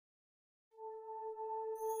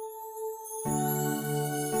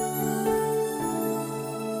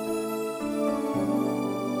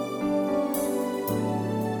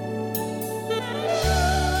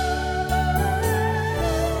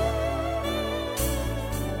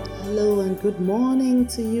Hello and good morning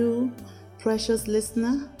to you, precious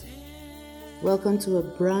listener. Welcome to a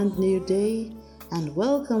brand new day and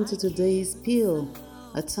welcome to today's Peel,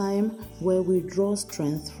 a time where we draw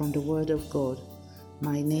strength from the Word of God.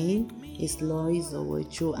 My name is Lois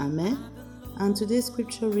Owechu Ame, and today's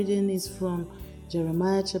scripture reading is from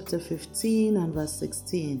Jeremiah chapter 15 and verse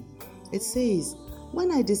 16. It says, "When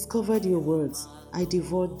I discovered your words, I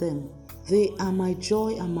devoured them. They are my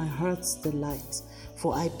joy and my heart's delight,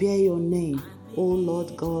 for I bear your name, O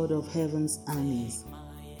Lord God of heaven's armies."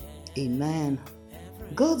 Amen.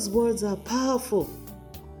 God's words are powerful.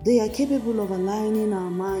 They are capable of aligning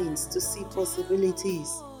our minds to see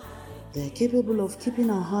possibilities. They are capable of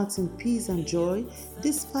keeping our hearts in peace and joy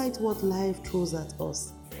despite what life throws at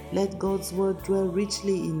us. Let God's word dwell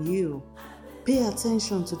richly in you. Pay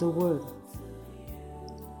attention to the word.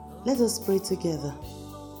 Let us pray together.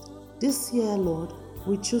 This year, Lord,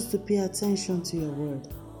 we choose to pay attention to your word.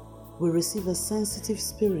 We receive a sensitive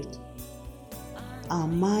spirit. Our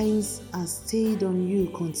minds are stayed on you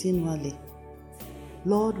continually.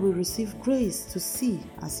 Lord, we receive grace to see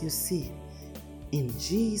as you see. In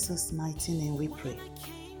Jesus' mighty name we pray.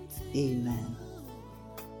 Amen.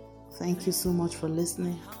 Thank you so much for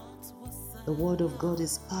listening. The word of God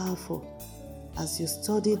is powerful. As you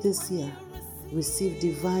study this year, receive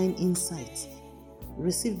divine insights.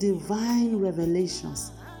 Receive divine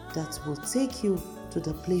revelations that will take you to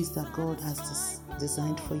the place that God has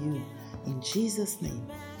designed for you. In Jesus' name,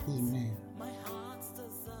 amen.